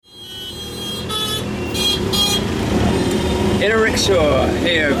Rickshaw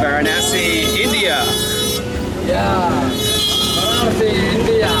here in Varanasi, India. Yeah, Varanasi,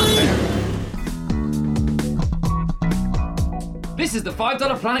 India. This is the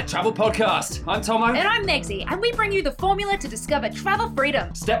 $5 Planet Travel Podcast. I'm Tomo. And I'm Megsy, and we bring you the formula to discover travel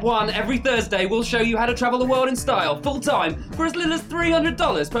freedom. Step 1, every Thursday we'll show you how to travel the world in style, full-time, for as little as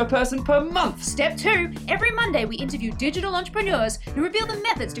 $300 per person per month. Step 2, every Monday we interview digital entrepreneurs who reveal the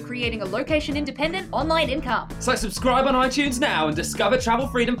methods to creating a location-independent online income. So subscribe on iTunes now and discover travel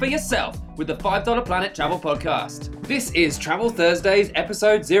freedom for yourself with the $5 Planet Travel Podcast. This is Travel Thursdays,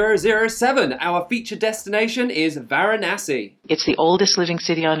 episode 007. Our feature destination is Varanasi. It's the oldest living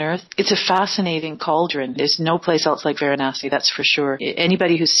city on earth. It's a fascinating cauldron. There's no place else like Varanasi, that's for sure.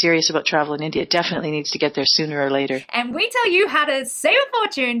 Anybody who's serious about travel in India definitely needs to get there sooner or later. And we tell you how to save a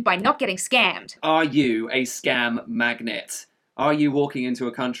fortune by not getting scammed. Are you a scam magnet? Are you walking into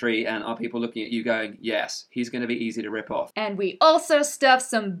a country and are people looking at you going, yes, he's going to be easy to rip off? And we also stuff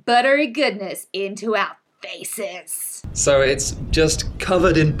some buttery goodness into our faces. So it's just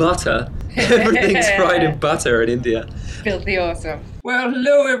covered in butter. Everything's fried in butter in India. Filthy awesome. Well,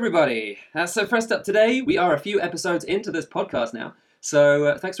 hello everybody. So first up today, we are a few episodes into this podcast now.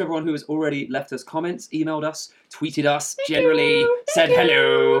 So thanks to everyone who has already left us comments, emailed us, tweeted us, generally said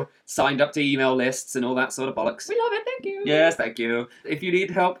hello, signed up to email lists and all that sort of bollocks. We love it, thank you. Yes, thank you. If you need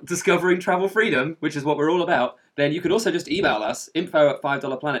help discovering travel freedom, which is what we're all about, then you could also just email us,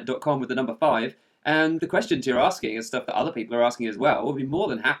 info@5dollarplanet.com with the number 5. And the questions you're asking is stuff that other people are asking as well. We'll be more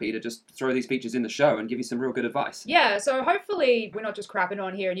than happy to just throw these features in the show and give you some real good advice. Yeah, so hopefully we're not just crapping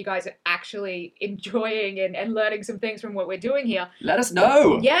on here and you guys are actually enjoying and learning some things from what we're doing here. Let us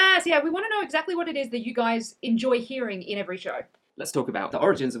know! Yes, yeah, we want to know exactly what it is that you guys enjoy hearing in every show. Let's talk about the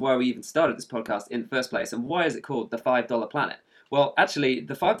origins of why we even started this podcast in the first place and why is it called the $5 Planet? Well, actually,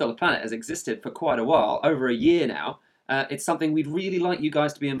 the $5 Planet has existed for quite a while, over a year now. It's something we'd really like you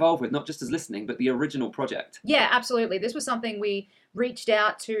guys to be involved with, not just as listening, but the original project. Yeah, absolutely. This was something we reached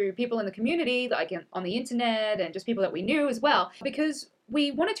out to people in the community, like on the internet, and just people that we knew as well, because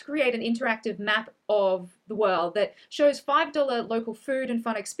we wanted to create an interactive map of the world that shows $5 local food and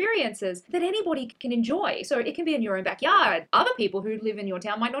fun experiences that anybody can enjoy. So it can be in your own backyard. Other people who live in your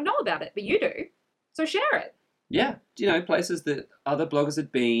town might not know about it, but you do. So share it. Yeah, places that other bloggers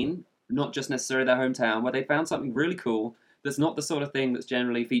had been, not just necessarily their hometown, where they found something really cool that's not the sort of thing that's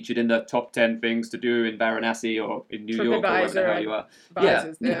generally featured in the top 10 things to do in Varanasi or in New York or wherever the hell you are.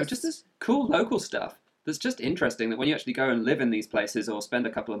 Yeah, just this cool local stuff that's just interesting that when you actually go and live in these places or spend a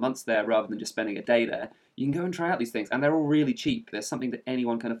couple of months there rather than just spending a day there, you can go and try out these things. And they're all really cheap. There's something that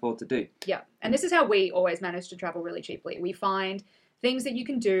anyone can afford to do. Yeah, and this is how we always manage to travel really cheaply. We find things that you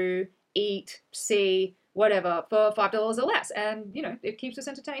can do, eat, see, whatever, for $5 or less. And, it keeps us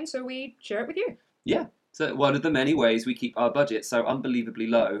entertained, so we share it with you. Yeah. So one of the many ways we keep our budget so unbelievably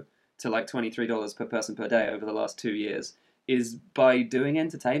low to like $23 per person per day over the last 2 years is by doing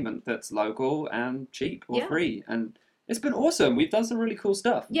entertainment that's local and cheap or free. And it's been awesome. We've done some really cool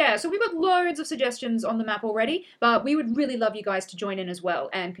stuff. Yeah, so we've got loads of suggestions on the map already, but we would really love you guys to join in as well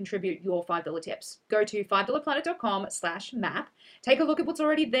and contribute your $5 tips. Go to $5dollarplanet.com/map, take a look at what's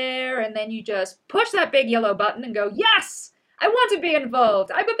already there, and then you just push that big yellow button and go, yes, I want to be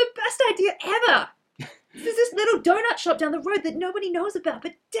involved. I've got the best idea ever. There's this little donut shop down the road that nobody knows about,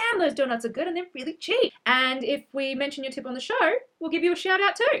 but damn, those donuts are good and they're really cheap. And if we mention your tip on the show, we'll give you a shout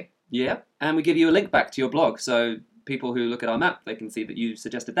out too. Yeah, and we give you a link back to your blog, so people who look at our map, they can see that you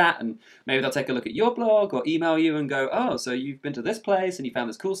suggested that, and maybe they'll take a look at your blog or email you and go, oh, so you've been to this place and you found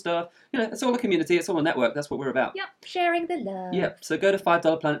this cool stuff. It's all a community, it's all a network, that's what we're about. Yep, sharing the love. Yep, so go to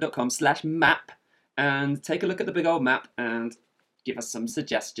 $5dollarplanet.com/map and take a look at the big old map and give us some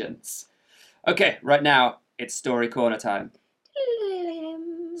suggestions. Okay, right now, it's Story Corner time.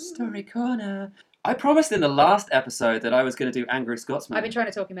 Story Corner. I promised in the last episode that I was going to do Angry Scotsman. I've been trying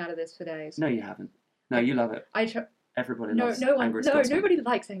to talk him out of this for days. No, you haven't. No, you love it. Everybody loves Angry Scotsman. Nobody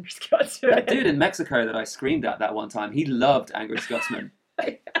likes Angry Scotsman. That dude in Mexico that I screamed at that one time, he loved Angry Scotsman.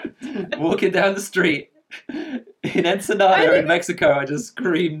 Walking down the street in Ensenada in Mexico, I just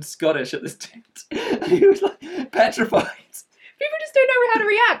screamed Scottish at this dude. He was like petrified. People just don't know how to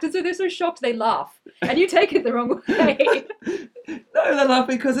react, and so they're so shocked they laugh. And you take it the wrong way. No, they're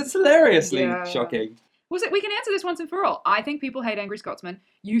laughing because it's hilariously shocking. We can answer this once and for all. I think people hate Angry Scotsman.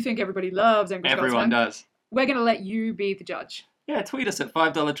 You think everybody loves Angry Scotsman. Everyone does. We're going to let you be the judge. Yeah, tweet us at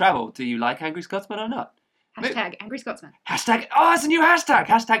 $5 Travel. Do you like Angry Scotsman or not? Hashtag Angry Scotsman. Hashtag, it's a new hashtag.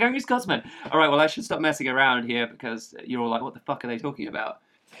 Hashtag Angry Scotsman. All right, well, I should stop messing around here because you're all like, what the fuck are they talking about?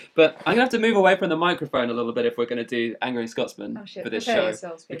 But I'm going to have to move away from the microphone a little bit if we're going to do Angry Scotsman for this show.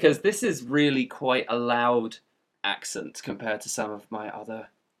 Because this is really quite a loud accent compared to some of my other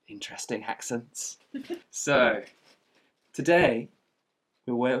interesting accents. So, today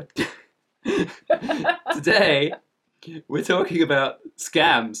we're talking about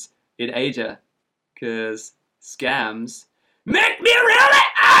scams in Asia, because scams make me really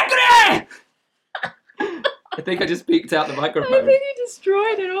angry! I think I just peeked out the microphone. I think you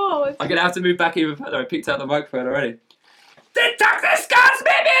destroyed it all. I'm going to have to move back even further. I peeked out the microphone already. The taxi scams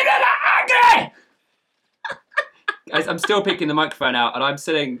make me really angry! Guys, I'm still picking the microphone out, and I'm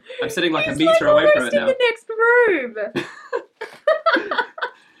sitting like a meter away from it now. in the next room.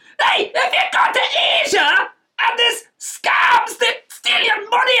 Hey, if you go to Asia and there's scams that steal your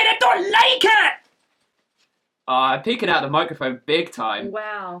money and I don't like it! I'm peeking out the microphone big time.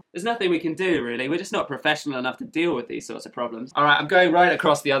 Wow. There's nothing we can do, really. We're just not professional enough to deal with these sorts of problems. All right, I'm going right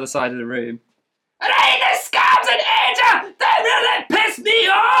across the other side of the room. And hey, the scams in Asia! They really piss me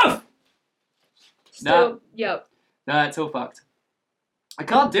off! Still, yep. No, it's all fucked. I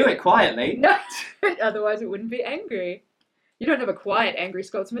can't do it quietly. No, otherwise it wouldn't be angry. You don't have a quiet, angry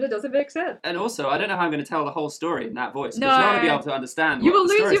Scotsman. It doesn't make sense. And also, I don't know how I'm going to tell the whole story in that voice. No. Because you're not going to be able to understand You what will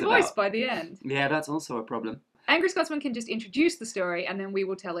the lose story's your voice about. by the end. Yeah, that's also a problem. Angry Scotsman can just introduce the story, and then we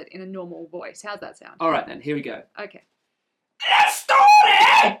will tell it in a normal voice. How's that sound? All right, then. Here we go. Okay. The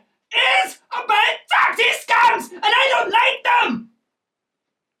story is about taxi scams, and I don't like them!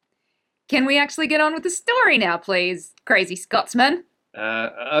 Can we actually get on with the story now, please, crazy Scotsman?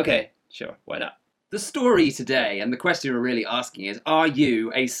 Okay. Sure, why not? The story today, and the question we're really asking is, are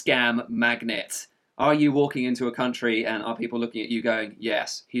you a scam magnet? Are you walking into a country and are people looking at you going,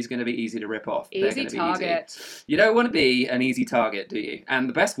 yes, he's going to be easy to rip off. They're Easy gonna be target. Easy. You don't want to be an easy target, do you? And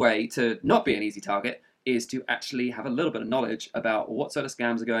the best way to not be an easy target is to actually have a little bit of knowledge about what sort of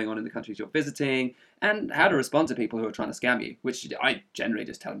scams are going on in the countries you're visiting and how to respond to people who are trying to scam you, which I generally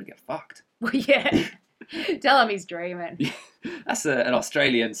just tell them to get fucked. Well, yeah. Tell him he's dreaming. That's an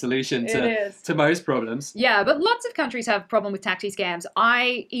Australian solution It is. to most problems. Yeah, but lots of countries have a problem with taxi scams.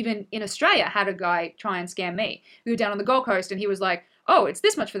 I, even in Australia, had a guy try and scam me. We were down on the Gold Coast and he was like, oh, it's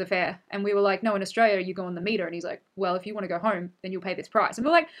this much for the fare. And we were like, no, in Australia, you go on the meter. And he's like, well, if you want to go home, then you'll pay this price. And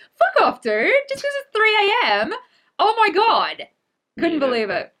we're like, fuck off, dude. Just because it's 3 a.m. Oh my God. Couldn't believe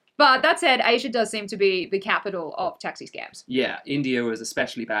it. But that said, Asia does seem to be the capital of taxi scams. Yeah, India was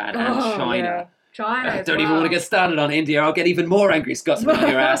especially bad, and Oh, China. yeah. China I as don't even well. want to get started on India. I'll get even more angry Scotsman on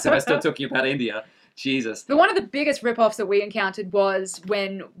your ass if I start talking about India. Jesus. But one of the biggest rip-offs that we encountered was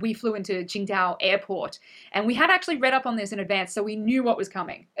when we flew into Qingdao Airport. And we had actually read up on this in advance, so we knew what was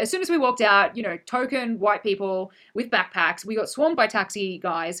coming. As soon as we walked out, token white people with backpacks, we got swarmed by taxi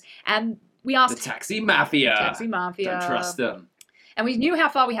guys, and we asked... The taxi mafia. Taxi mafia. Don't trust them. And we knew how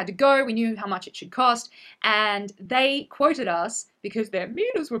far we had to go, we knew how much it should cost, and they quoted us, because their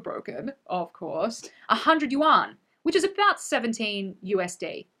meters were broken, of course, 100 yuan, which is about 17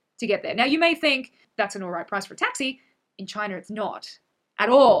 USD to get there. Now, you may think that's an all right price for a taxi. In China, it's not at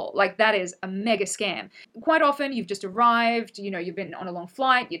all. Like, that is a mega scam. Quite often, you've just arrived, you've been on a long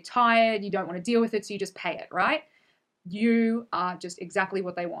flight, you're tired, you don't want to deal with it, so you just pay it, right? You are just exactly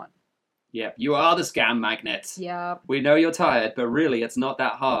what they want. Yep, you are the scam magnets. Yeah. We know you're tired, but really it's not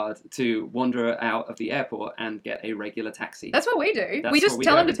that hard to wander out of the airport and get a regular taxi. That's what we do. That's We just what we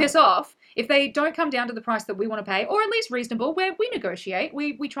tell do them to every piss time. off. If they don't come down to the price that we want to pay, or at least reasonable, where we negotiate,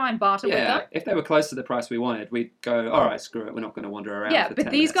 we try and barter with Yeah, them. if they were close to the price we wanted, we'd go, all right, screw it, we're not going to wander around Yeah, for but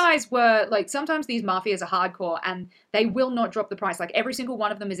 10 these minutes. guys were, like, sometimes these mafias are hardcore and they will not drop the price. Like, every single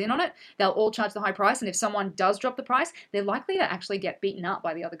one of them is in on it. They'll all charge the high price, and if someone does drop the price, they're likely to actually get beaten up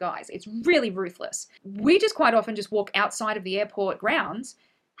by the other guys. It's really ruthless. We just quite often just walk outside of the airport grounds,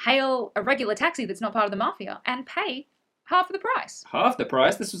 hail a regular taxi that's not part of the mafia, and pay half of the price. Half the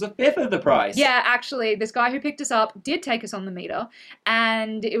price? This was a fifth of the price. Yeah, actually, this guy who picked us up did take us on the meter,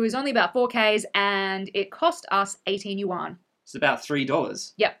 and it was only about 4Ks, and it cost us 18 yuan. It's about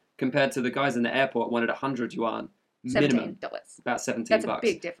 $3. Yep. Compared to the guys in the airport wanted 100 yuan. Minimum. $17. About 17 That's bucks. a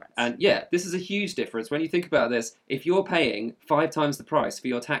big difference. And yeah, this is a huge difference. When you think about this, if you're paying 5 times the price for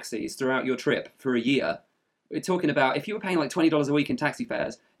your taxis throughout your trip for a year, we're talking about if you were paying like $20 a week in taxi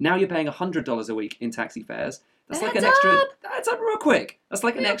fares, now you're paying $100 a week in taxi fares. That's like an Adds extra. up. That's up real quick. That's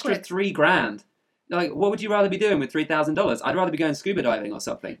like an Real extra quick. $3,000. Like, what would you rather be doing with $3,000? I'd rather be going scuba diving or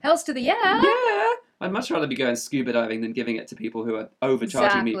something. Hells to the yeah. Yeah, I'd much rather be going scuba diving than giving it to people who are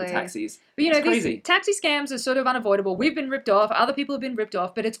overcharging me for Exactly. taxis. But It's these crazy. taxi scams are sort of unavoidable. We've been ripped off, other people have been ripped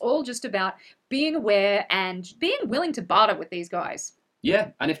off, but it's all just about being aware and being willing to barter with these guys.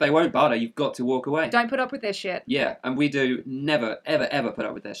 Yeah, and if they won't barter, you've got to walk away. Don't put up with their shit. Yeah, and we do never, ever, ever put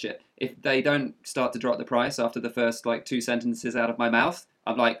up with their shit. If they don't start to drop the price after the first, 2 sentences out of my mouth,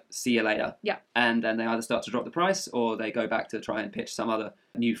 I'm like, see you later. Yeah. And then they either start to drop the price, or they go back to try and pitch some other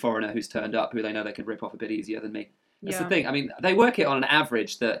new foreigner who's turned up, who they know they can rip off a bit easier than me. That's the thing. I mean, they work it on an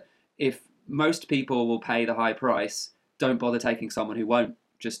average that if most people will pay the high price, don't bother taking someone who won't.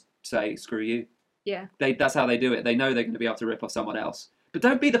 Just say, screw you. Yeah. That's how they do it. They know they're going to be able to rip off someone else. But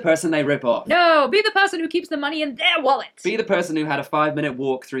don't be the person they rip off. No, be the person who keeps the money in their wallet. Be the person who had a 5-minute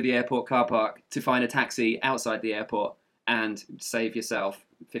walk through the airport car park to find a taxi outside the airport and save yourself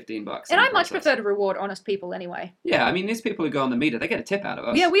 $15. And I much prefer to reward honest people anyway. Yeah, I mean, these people who go on the meter, they get a tip out of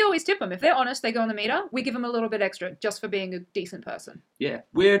us. Yeah, we always tip them. If they're honest, they go on the meter. We give them a little bit extra just for being a decent person. Yeah,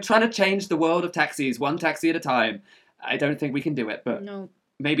 we're trying to change the world of taxis, one taxi at a time. I don't think we can do it, but No.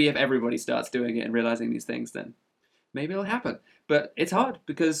 maybe if everybody starts doing it and realizing these things, then maybe it'll happen. But it's hard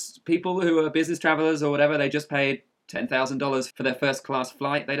because people who are business travelers or whatever, they just paid $10,000 for their first class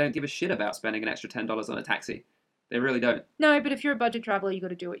flight. They don't give a shit about spending an extra $10 on a taxi. They really don't. No, but if you're a budget traveler, you got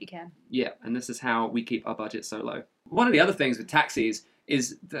to do what you can. Yeah, and this is how we keep our budget so low. One of the other things with taxis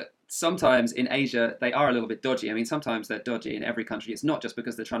is that sometimes in Asia, they are a little bit dodgy. I mean, sometimes they're dodgy in every country. It's not just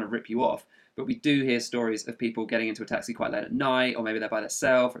because they're trying to rip you off, but we do hear stories of people getting into a taxi quite late at night, or maybe they're by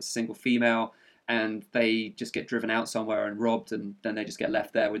themselves, or it's a single female, and they just get driven out somewhere and robbed, and then they just get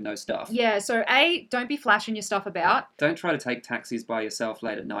left there with no stuff. Yeah, so A, don't be flashing your stuff about. Don't try to take taxis by yourself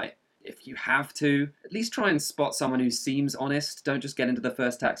late at night. If you have to, at least try and spot someone who seems honest. Don't just get into the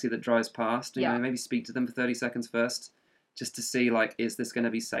first taxi that drives past. You know, maybe speak to them for 30 seconds first, just to see, is this going to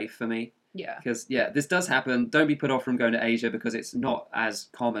be safe for me? Yeah. Because, this does happen. Don't be put off from going to Asia because it's not as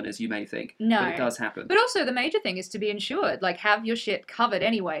common as you may think. No. But it does happen. But also, the major thing is to be insured. Have your shit covered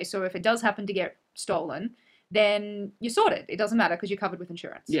anyway. So if it does happen to get stolen, then you're sorted. It doesn't matter because you're covered with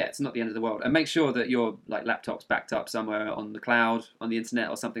insurance. Yeah, it's not the end of the world. And make sure that your laptop's backed up somewhere on the cloud, on the internet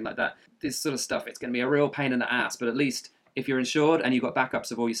or something like that. This sort of stuff, it's going to be a real pain in the ass. But at least if you're insured and you've got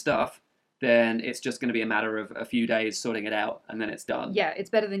backups of all your stuff, then it's just going to be a matter of a few days sorting it out and then it's done. Yeah, it's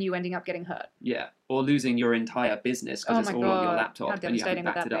better than you ending up getting hurt. Yeah, or losing your entire business because it's all on your laptop How and you haven't devastating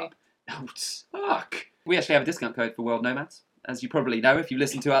would backed that it up. Oh, fuck. We actually have a discount code for World Nomads, as you probably know if you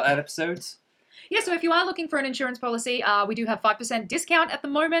listen to our episodes. Yeah, so if you are looking for an insurance policy, we do have 5% discount at the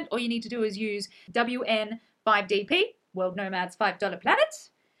moment. All you need to do is use WN5DP, World Nomads $5 Planet,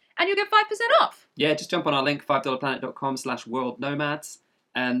 and you'll get 5% off. Yeah, just jump on our link, $5planet.com/worldnomads,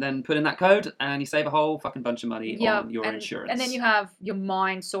 and then put in that code, and you save a whole fucking bunch of money on your insurance. And then you have your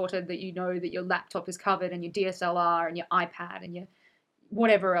mind sorted that you know that your laptop is covered, and your DSLR, and your iPad, and your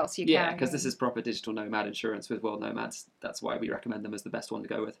whatever else you can. Yeah, because this is proper digital nomad insurance with World Nomads. That's why we recommend them as the best one to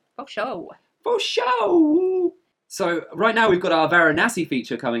go with. For sure. For show! So right now we've got our Varanasi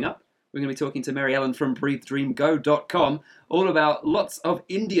feature coming up. We're going to be talking to Mary Ellen from BreatheDreamGo.com all about lots of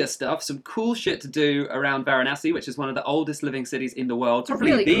India stuff, some cool shit to do around Varanasi, which is one of the oldest living cities in the world. Probably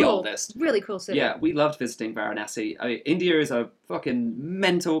really the cool. oldest. Really cool city. Yeah, we loved visiting Varanasi. I mean, India is a fucking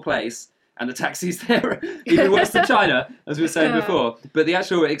mental place, and the taxis there are even worse than China, as we were saying before. But the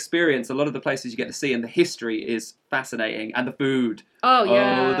actual experience, a lot of the places you get to see, and the history is fascinating, and the food. Oh,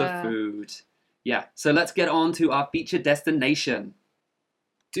 yeah. Oh, the food. Yeah, so let's get on to our featured destination.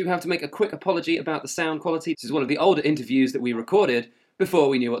 Do have to make a quick apology about the sound quality. This is one of the older interviews that we recorded before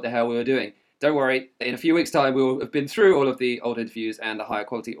we knew what the hell we were doing. Don't worry, in a few weeks' time we'll have been through all of the old interviews and the higher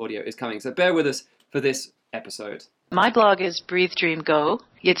quality audio is coming. So bear with us for this episode. My blog is Breathe Dream Go.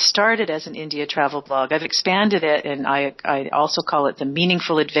 It started as an India travel blog. I've expanded it, and I also call it the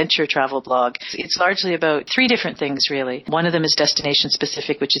Meaningful Adventure Travel Blog. It's largely about 3 different things, really. One of them is destination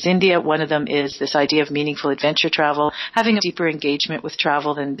specific, which is India. One of them is this idea of meaningful adventure travel, having a deeper engagement with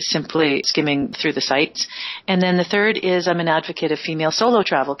travel than simply skimming through the sites. And then the third is I'm an advocate of female solo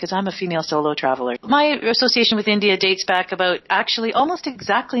travel, because I'm a female solo traveler. My association with India dates back about actually almost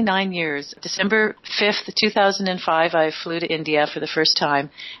exactly 9 years. December 5th, 2005, I flew to India for the first time.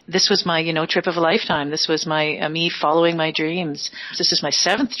 This was my, trip of a lifetime. This was my me following my dreams. This is my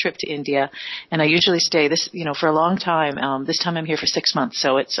 7th trip to India, and I usually stay for a long time. This time I'm here for 6 months,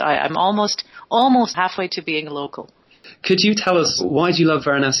 so I'm almost halfway to being a local. Could you tell us, why do you love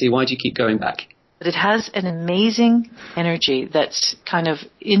Varanasi? Why do you keep going back? But it has an amazing energy that's kind of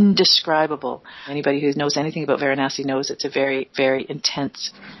indescribable. Anybody who knows anything about Varanasi knows it's a very, very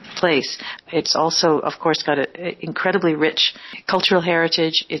intense place. It's also, of course, got an incredibly rich cultural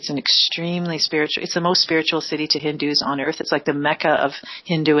heritage. It's an extremely spiritual, it's the most spiritual city to Hindus on earth. It's like the Mecca of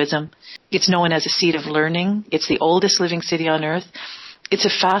Hinduism. It's known as a seat of learning. It's the oldest living city on earth. It's a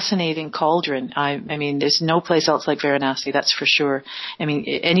fascinating cauldron. I mean, there's no place else like Varanasi, that's for sure. I mean,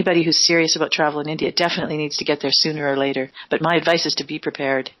 anybody who's serious about travel in India definitely needs to get there sooner or later. But my advice is to be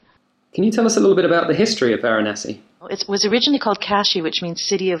prepared. Can you tell us a little bit about the history of Varanasi? It was originally called Kashi, which means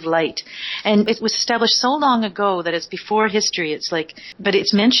City of Light. And it was established so long ago that it's before history. But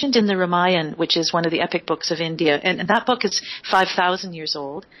it's mentioned in the Ramayana, which is one of the epic books of India. And that book is 5,000 years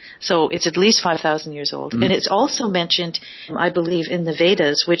old. So it's at least 5,000 years old. And it's also mentioned, I believe, in the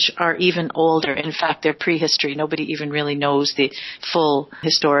Vedas, which are even older. In fact, they're prehistory. Nobody even really knows the full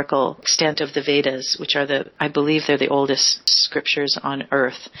historical extent of the Vedas, which are I believe they're the oldest scriptures on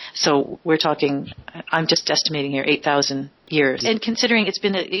earth. So we're talking, I'm just estimating here, 8,000 years. And considering it's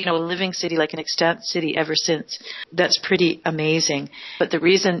been a living city, like an extant city ever since, that's pretty amazing. But the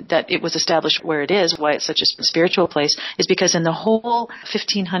reason that it was established where it is, why it's such a spiritual place, is because in the whole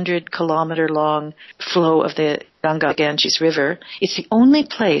 1,500 kilometer long flow of the Ganges River, it's the only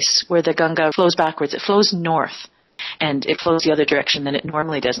place where the Ganga flows backwards. It flows north. And it flows the other direction than it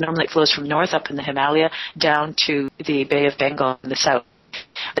normally does. Normally it flows from north up in the Himalaya down to the Bay of Bengal in the south.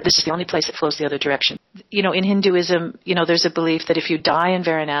 But this is the only place that flows the other direction. In Hinduism, there's a belief that if you die in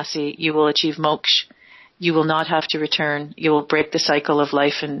Varanasi, you will achieve moksha. You will not have to return. You will break the cycle of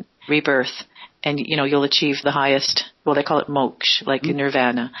life and rebirth. And, you'll achieve the highest, they call it moksha, like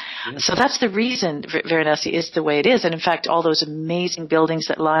nirvana. So that's the reason Varanasi is the way it is. And in fact, all those amazing buildings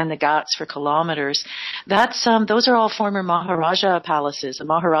that line the Ghats for kilometers, those are all former Maharaja palaces. The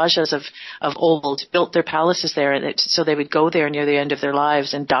Maharajas of old built their palaces there, so they would go there near the end of their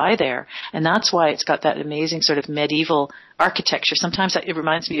lives and die there. And that's why it's got that amazing sort of medieval architecture. Sometimes it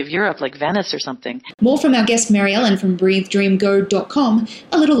reminds me of Europe, like Venice or something. More from our guest Mary Ellen from BreatheDreamGo.com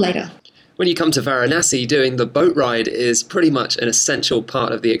a little later. When you come to Varanasi, doing the boat ride is pretty much an essential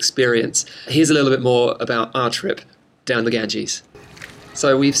part of the experience. Here's a little bit more about our trip down the Ganges.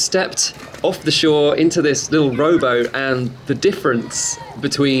 So we've stepped off the shore into this little rowboat, and the difference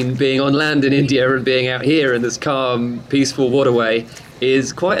between being on land in India and being out here in this calm, peaceful waterway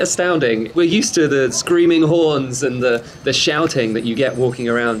is quite astounding. We're used to the screaming horns and the shouting that you get walking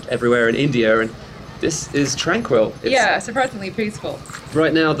around everywhere in India, and this is tranquil. It's surprisingly peaceful.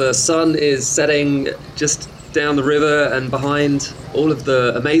 Right now the sun is setting just down the river and behind all of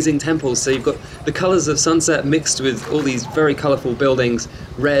the amazing temples. So you've got the colours of sunset mixed with all these very colourful buildings,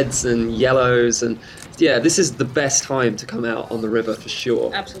 reds and yellows. And yeah, this is the best time to come out on the river for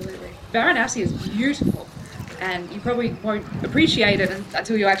sure. Absolutely. Varanasi is beautiful. And you probably won't appreciate it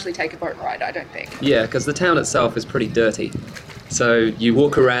until you actually take a boat ride, I don't think. Yeah, because the town itself is pretty dirty. So you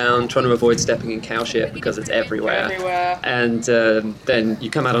walk around trying to avoid stepping in cow shit because it's everywhere. And then you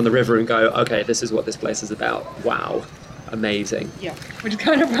come out on the river and go, okay, this is what this place is about. Wow, amazing. Yeah, we're just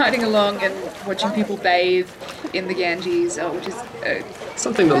kind of riding along and watching people bathe in the Ganges, which is...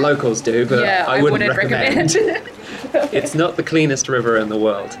 something the locals do, but I wouldn't recommend. It's not the cleanest river in the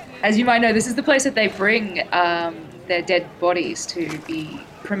world. As you might know, this is the place that they bring their dead bodies to be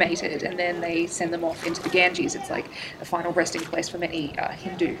cremated, and then they send them off into the Ganges. It's like a final resting place for many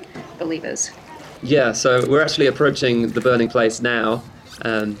Hindu believers. Yeah, so we're actually approaching the burning place now,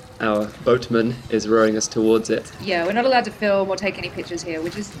 and our boatman is rowing us towards it. Yeah, we're not allowed to film or take any pictures here,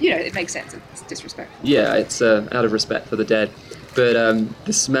 which is, it makes sense. It's disrespectful. Yeah, it's out of respect for the dead. But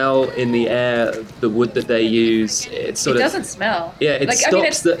the smell in the air, the wood that they use, it doesn't smell. Yeah,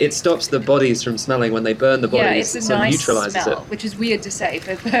 it stops the bodies from smelling when they burn the bodies. Yeah, it's a so nice neutralizes smell, it. which is weird to say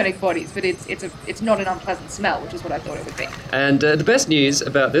for burning bodies, but it's not an unpleasant smell, which is what I thought it would be. And the best news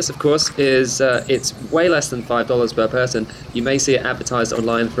about this, of course, is it's way less than $5 per person. You may see it advertised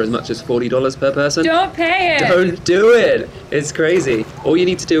online for as much as $40 per person. Don't pay it! Don't do it! It's crazy. All you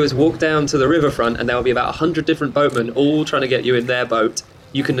need to do is walk down to the riverfront, and there will be about 100 different boatmen all trying to get you in their boat.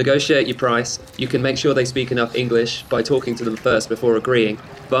 You can negotiate your price. You can make sure they speak enough English by talking to them first before agreeing.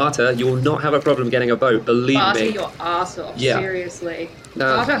 Barter, you will not have a problem getting a boat, believe me. Barter your arse off, Yeah. Seriously.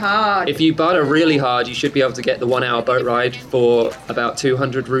 No. Barter hard. If you barter really hard, you should be able to get the 1 hour boat ride for about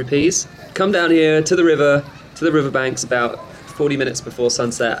 200 rupees. Come down here to the riverbanks about 40 minutes before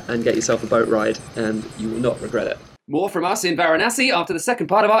sunset and get yourself a boat ride, and you will not regret it. More from us in Varanasi after the second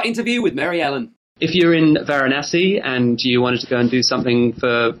part of our interview with Mary Ellen. If you're in Varanasi and you wanted to go and do something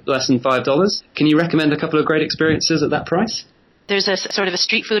for less than $5, can you recommend a couple of great experiences at that price? There's a sort of a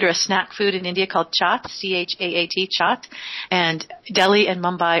street food or a snack food in India called chaat, C-H-A-A-T, chaat. And Delhi and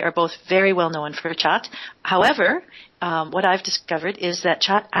Mumbai are both very well known for chaat. However, what I've discovered is that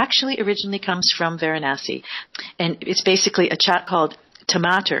chaat actually originally comes from Varanasi. And it's basically a chaat called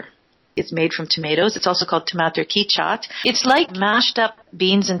tomato. It's made from tomatoes. It's also called tomato ki chaat. It's like mashed up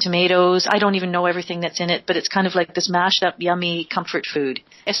beans and tomatoes. I don't even know everything that's in it, but it's kind of like this mashed up, yummy comfort food,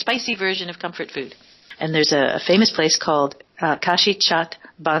 a spicy version of comfort food. And there's a famous place called Kashi Chat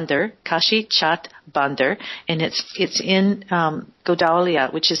Bandar, and it's in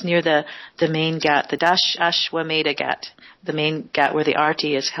Godawlia, which is near the main ghat, the Dash Ashwamedha Ghat, the main ghat where the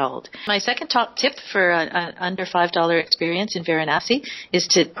Aarti is held. My second top tip for an under $5 experience in Varanasi is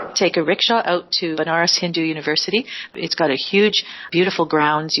to take a rickshaw out to Banaras Hindu University. It's got a huge, beautiful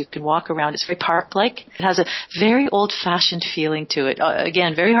grounds. You can walk around. It's very park-like. It has a very old-fashioned feeling to it.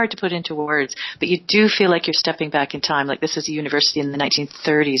 Again, very hard to put into words, but you do feel like you're stepping back in time, like this is a university in the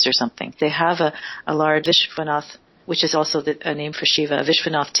 1930s or something. They have a large Vishwanath, which is also a name for Shiva, a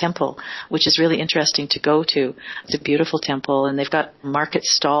Vishwanath temple, which is really interesting to go to. It's a beautiful temple, and they've got market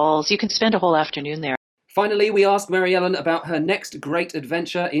stalls. You can spend a whole afternoon there. Finally, we asked Mary Ellen about her next great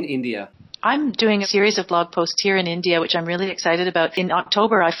adventure in India. I'm doing a series of blog posts here in India, which I'm really excited about. In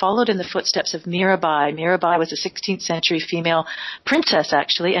October, I followed in the footsteps of Mirabai. Mirabai was a 16th century female princess,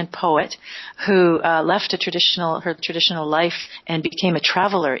 actually, and poet who left her traditional life and became a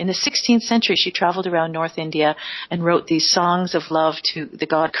traveler. In the 16th century, she traveled around North India and wrote these songs of love to the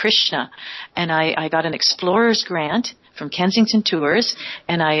god Krishna. And I got an explorer's grant from Kensington Tours,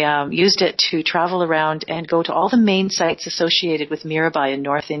 and I used it to travel around and go to all the main sites associated with Mirabai in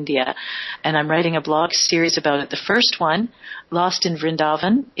North India. And I'm writing a blog series about it. The first one, Lost in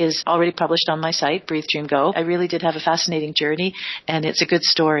Vrindavan, is already published on my site, Breathe, Dream, Go. I really did have a fascinating journey, and it's a good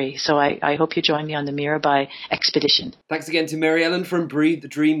story. So I hope you join me on the Mirabai expedition. Thanks again to Mary Ellen from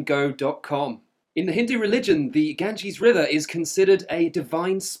BreatheDreamGo.com. In the Hindu religion, the Ganges River is considered a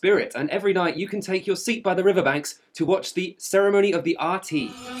divine spirit, and every night you can take your seat by the riverbanks to watch the ceremony of the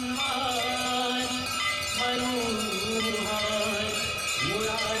Aarti.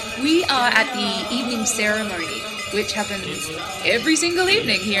 We are at the evening ceremony, which happens every single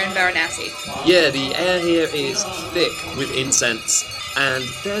evening here in Varanasi. Yeah, the air here is thick with incense, and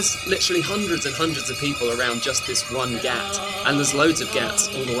there's literally hundreds and hundreds of people around just this one ghat, and there's loads of ghats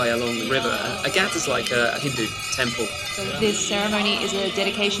all the way along the river. A ghat is like a Hindu temple. So this ceremony is a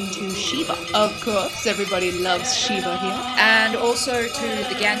dedication to Shiva. Of course, everybody loves Shiva here. And also to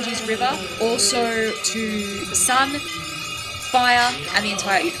the Ganges River, also to the sun, fire, and the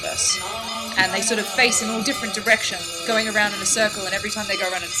entire universe. And they sort of face in all different directions, going around in a circle, and every time they go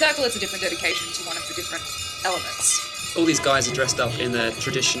around in a circle, it's a different dedication to one of the different elements. All these guys are dressed up in their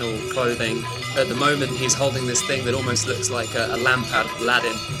traditional clothing. At the moment, he's holding this thing that almost looks like a lamp out of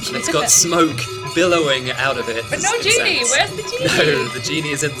Aladdin, and it's got smoke billowing out of it. But no genie! Where's the genie? No, the genie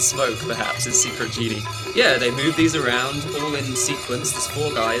is in the smoke, perhaps, his secret genie. Yeah, they move these around, all in sequence. There's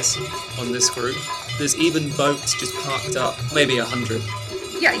 4 guys on this group. There's even boats just parked up, maybe 100.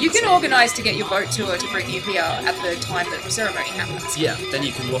 Yeah, you can organise to get your boat tour to bring you here at the time that the ceremony happens. Yeah, then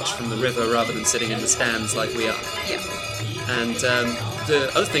you can watch from the river rather than sitting in the stands like we are. Yeah. And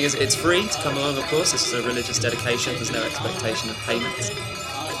the other thing is it's free to come along, of course. This is a religious dedication. There's no expectation of payment.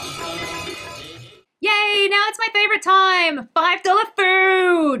 Yay, now it's my favorite time. $5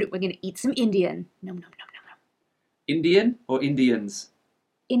 food. We're going to eat some Indian. Nom, nom, nom, nom, nom. Indian or Indians?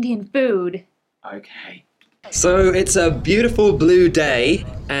 Indian food. Okay. So it's a beautiful blue day,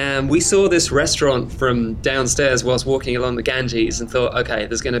 and we saw this restaurant from downstairs whilst walking along the Ganges and thought, okay,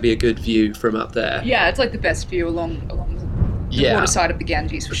 there's going to be a good view from up there. Yeah, it's like the best view along the water side of the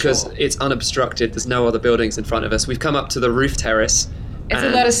Ganges for because sure. it's unobstructed, there's no other buildings in front of us. We've come up to the roof terrace. It's a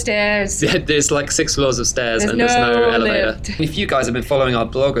lot of stairs. There's like 6 floors of stairs There's and there's no elevator. lift. If you guys have been following our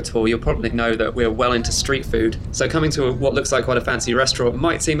blog at all, you'll probably know that we're well into street food. So coming to what looks like quite a fancy restaurant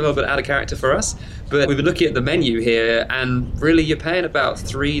might seem a little bit out of character for us, but we've been looking at the menu here, and really you're paying about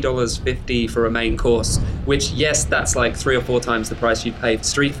 $3.50 for a main course, which, yes, that's like 3 or 4 times the price you'd pay for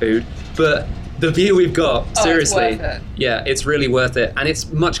street food, but the view we've got, seriously, it's worth it. Yeah, it's really worth it, and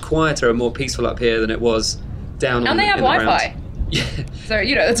it's much quieter and more peaceful up here than it was down on And they have in the Wi-Fi. rounds. Yeah. So,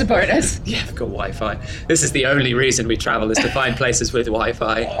 that's a bonus. Yeah, we've got Wi-Fi. This is the only reason we travel, is to find places with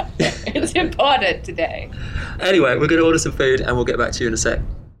Wi-Fi. It's important today. Anyway, we're going to order some food and we'll get back to you in a sec.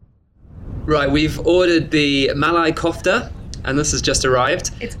 Right, we've ordered the Malai kofta, and this has just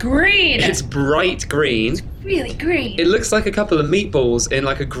arrived. It's green. It's bright green. really green. It looks like a couple of meatballs in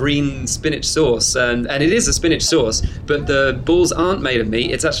like a green spinach sauce, and it is a spinach sauce, but the balls aren't made of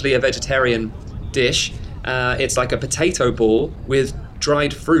meat. It's actually a vegetarian dish. It's like a potato ball with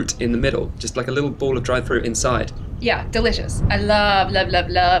dried fruit in the middle, just like a little ball of dried fruit inside. Yeah, delicious. I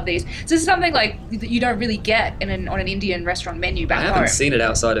love these. So this is something like that you don't really get on an Indian restaurant menu back I home. haven't seen it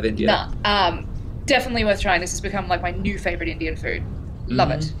outside of India. Nah. Definitely worth trying. This has become like my new favorite Indian food. Love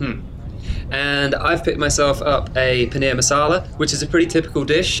it. Mm-hmm. And I've picked myself up a paneer masala, which is a pretty typical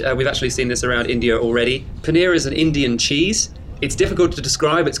dish. We've actually seen this around India already. Paneer is an Indian cheese. It's difficult to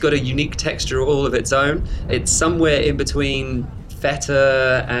describe. It's got a unique texture all of its own. It's somewhere in between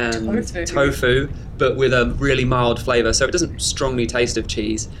feta and tofu, but with a really mild flavour, so it doesn't strongly taste of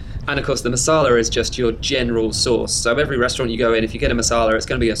cheese. And of course the masala is just your general sauce. So every restaurant you go in, if you get a masala, it's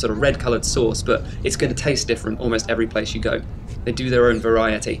going to be a sort of red coloured sauce, but it's going to taste different almost every place you go. They do their own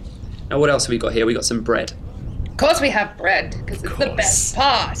variety. Now what else have we got here? We got some bread. Of course we have bread, because it's the best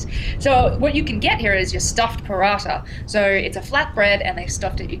part. So what you can get here is your stuffed paratha. So it's a flat bread and they've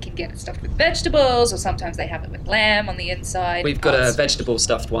stuffed it. You can get it stuffed with vegetables, or sometimes they have it with lamb on the inside. We've got a vegetable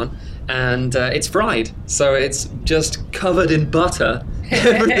stuffed one, and it's fried. So it's just covered in butter.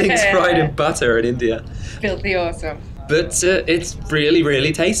 Everything's fried in butter in India. Filthy awesome. But it's really,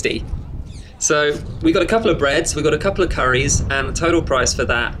 really tasty. So we got a couple of breads, we got a couple of curries, and the total price for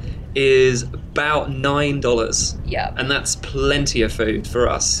that is about $9. Yeah. And that's plenty of food for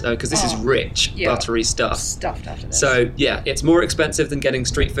us, because this is rich, buttery stuff. Stuffed after this. So yeah, it's more expensive than getting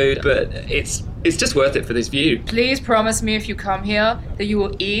street food, but it's just worth it for this view. Please promise me if you come here that you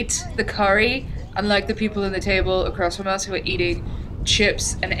will eat the curry, unlike the people in the table across from us who are eating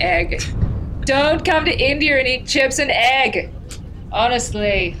chips and egg. Don't come to India and eat chips and egg.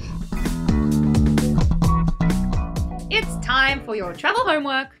 Honestly. It's time for your travel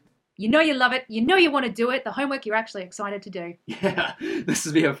homework. You know you love it. You know you want to do it. The homework you're actually excited to do. Yeah, this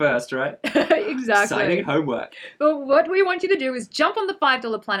would be a first, right? Exactly. Exciting homework. But what we want you to do is jump on the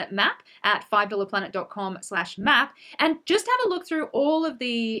 $5 Planet map at $5planet.com/map and just have a look through all of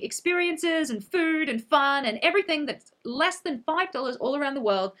the experiences and food and fun and everything that's less than $5 all around the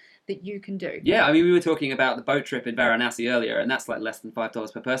world that you can do. Yeah, I mean, we were talking about the boat trip in Varanasi earlier, and that's like less than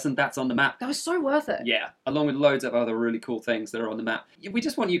 $5 per person. That's on the map. That was so worth it. Yeah, along with loads of other really cool things that are on the map. We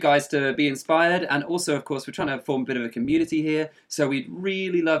just want you guys to be inspired, and also, of course, we're trying to form a bit of a community here, so we'd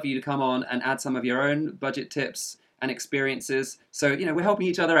really love you to come on and add some of your own budget tips and experiences. So, you know, we're helping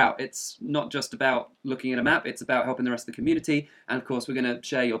each other out. It's not just about looking at a map, it's about helping the rest of the community. And of course, we're going to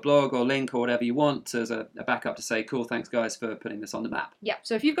share your blog or link or whatever you want as a backup to say, cool, thanks guys for putting this on the map. Yeah,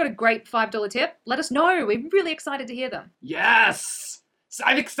 so if you've got a great $5 tip, let us know. We're really excited to hear them. Yes! So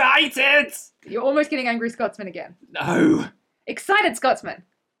I'm excited! You're almost getting angry Scotsman again. No! Excited Scotsman.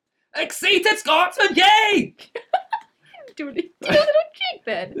 Excited Scotsman, yay! Do a little jig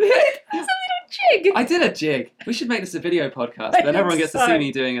then. Do a little jig. I did a jig. We should make this a video podcast. Then everyone gets to see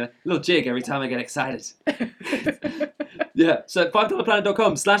me doing a little jig every time I get excited. Yeah, so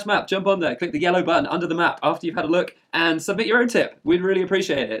 $5planet.com/map. Jump on there, click the yellow button under the map after you've had a look and submit your own tip. We'd really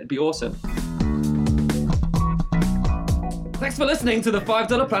appreciate it. It'd be awesome. Thanks for listening to the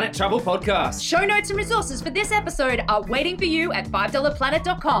 $5 Planet Travel Podcast. Show notes and resources for this episode are waiting for you at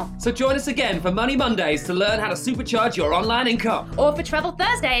 $5planet.com. So join us again for Money Mondays to learn how to supercharge your online income. Or for Travel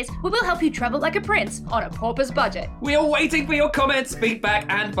Thursdays, we will help you travel like a prince on a pauper's budget. We are waiting for your comments, feedback,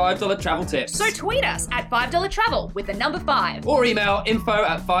 and $5 travel tips. So tweet us at $5travel with the number 5. Or email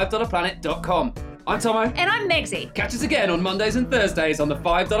info@5planet.com. I'm Tomo. And I'm Megsy. Catch us again on Mondays and Thursdays on the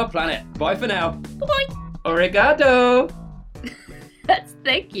 $5 Planet. Bye for now. Bye-bye. Obrigado. That's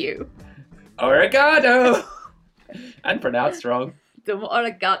thank you. Obrigado. And pronounced wrong.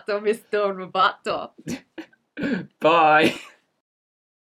 Arigato, Mr. Roboto. Bye.